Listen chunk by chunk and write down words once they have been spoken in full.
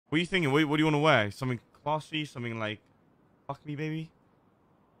What are you thinking? What do you want to wear? Something classy? Something like, fuck me, baby?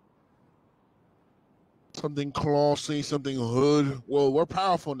 Something classy, something hood. Well, we're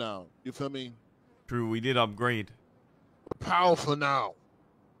powerful now. You feel me? True, we did upgrade. We're powerful now.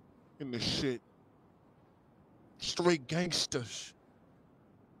 In this shit. Straight gangsters.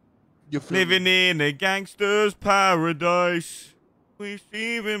 You feel Living me? in a gangster's paradise. We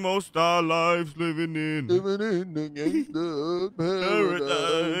spend most our lives living in The gangster's paradise.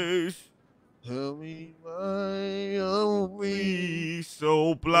 paradise. Tell me why are We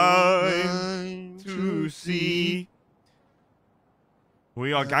so blind to see.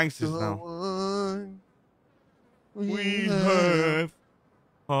 We are gangsters now. We have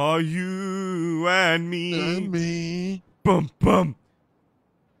are you and me. Bum bum.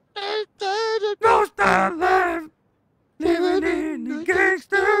 No style left. Living in the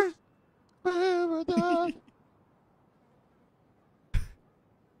gangsters paradise.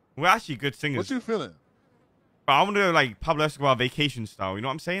 We're actually good singers. What you feeling? But I want to go like Pablo Escobar vacation style. You know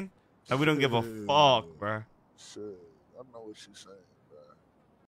what I'm saying? Like we don't give a fuck, bruh. Shit, I know what she's saying.